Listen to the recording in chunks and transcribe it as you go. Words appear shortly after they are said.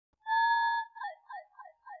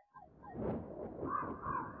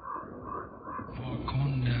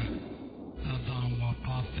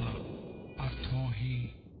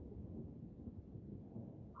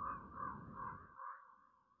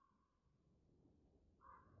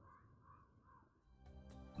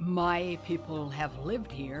My people have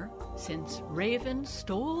lived here since ravens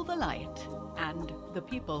stole the light and the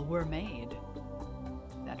people were made.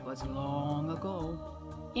 That was long ago,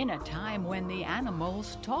 in a time when the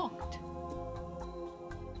animals talked.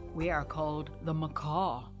 We are called the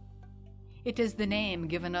Makah. It is the name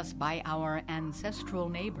given us by our ancestral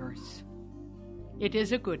neighbors. It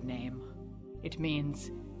is a good name. It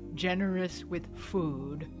means generous with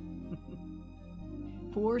food.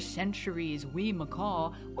 For centuries, we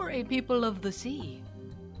Makah were a people of the sea.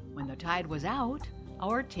 When the tide was out,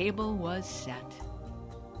 our table was set.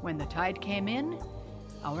 When the tide came in,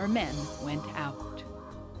 our men went out.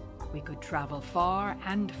 We could travel far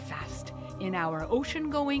and fast in our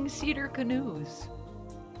ocean-going cedar canoes.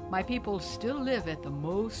 My people still live at the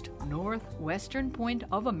most northwestern point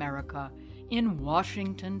of America in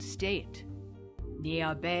Washington State,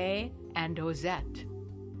 Nia Bay and Ozette,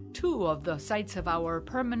 two of the sites of our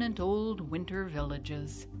permanent old winter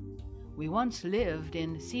villages. We once lived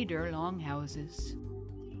in cedar longhouses.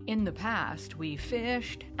 In the past, we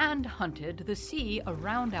fished and hunted the sea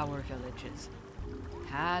around our villages.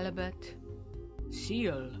 Halibut,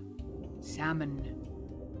 seal, salmon,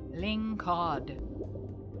 lingcod,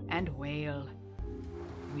 and whale.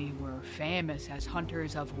 We were famous as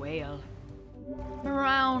hunters of whale.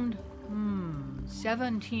 Around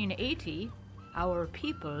 1780, our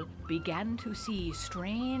people began to see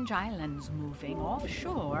strange islands moving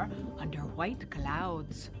offshore under white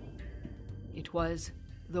clouds. It was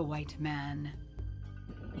the white man.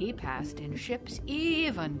 He passed in ships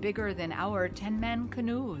even bigger than our 10-man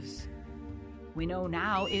canoes. We know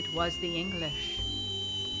now it was the English,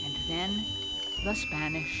 and then the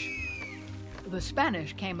Spanish. The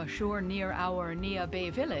Spanish came ashore near our Nia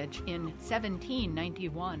Bay village in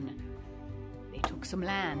 1791. They took some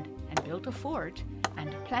land and built a fort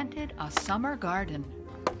and planted a summer garden.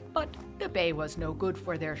 But the bay was no good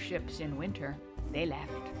for their ships in winter. They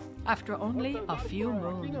left after only a few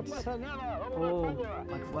moons. Oh,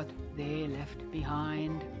 but what they left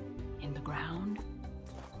behind in the ground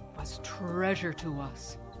was treasure to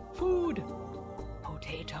us. Food.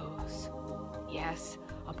 Potatoes. Yes,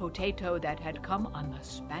 a potato that had come on the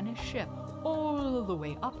Spanish ship all the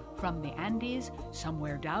way up from the Andes,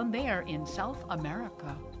 somewhere down there in South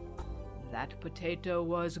America. That potato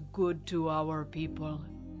was good to our people.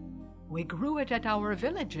 We grew it at our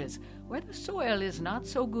villages, where the soil is not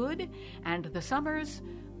so good and the summers,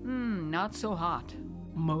 not so hot.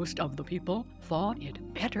 Most of the people thought it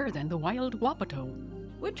better than the wild wapato,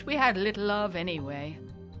 which we had little of anyway.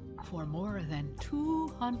 For more than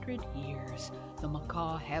 200 years, the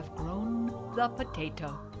Makah have grown the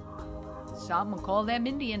potato. Some call them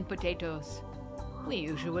Indian potatoes. We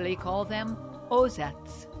usually call them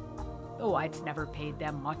Ozettes. The whites never paid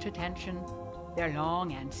them much attention. They're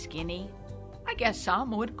long and skinny. I guess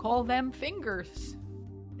some would call them fingers.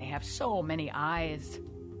 They have so many eyes.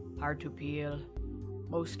 Hard to peel.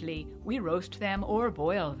 Mostly, we roast them or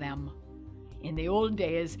boil them. In the old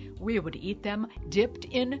days, we would eat them dipped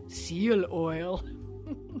in seal oil.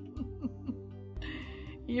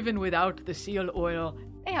 Even without the seal oil,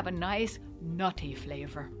 they have a nice, nutty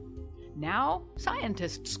flavor. Now,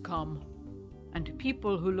 scientists come, and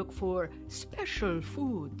people who look for special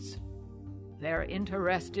foods. They're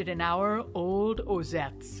interested in our old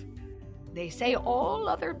Ozettes. They say all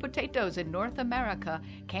other potatoes in North America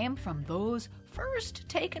came from those first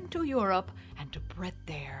taken to Europe and bred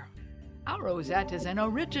there. Our Ozette is an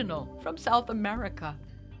original from South America.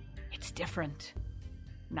 It's different,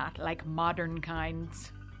 not like modern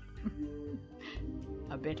kinds.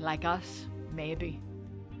 A bit like us, maybe.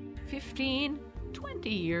 15, 20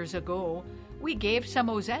 years ago, we gave some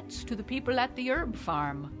Ozettes to the people at the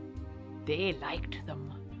Herbfarm. They liked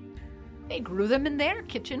them. They grew them in their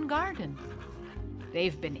kitchen garden.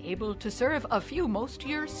 They've been able to serve a few most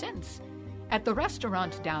years since at the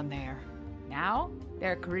restaurant down there. Now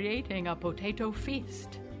they're creating a potato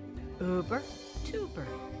feast. Uber tuber.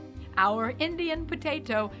 Our Indian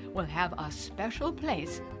potato will have a special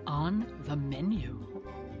place on the menu.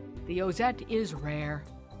 The Ozette is rare.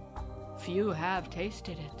 Few have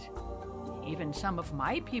tasted it. Even some of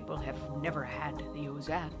my people have never had the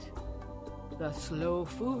Ozette. The slow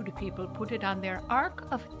food people put it on their Ark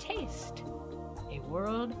of Taste, a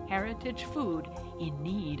World Heritage food in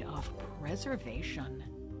need of preservation.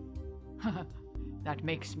 That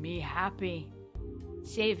makes me happy.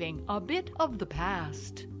 Saving a bit of the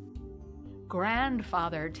past.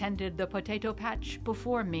 Grandfather tended the potato patch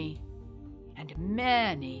before me, and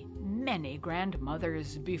many, many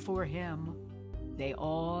grandmothers before him. They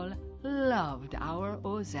all loved our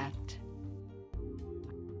Ozette.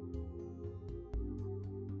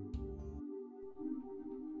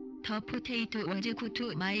 The potato was good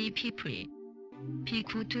to my people. Be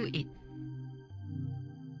good to it.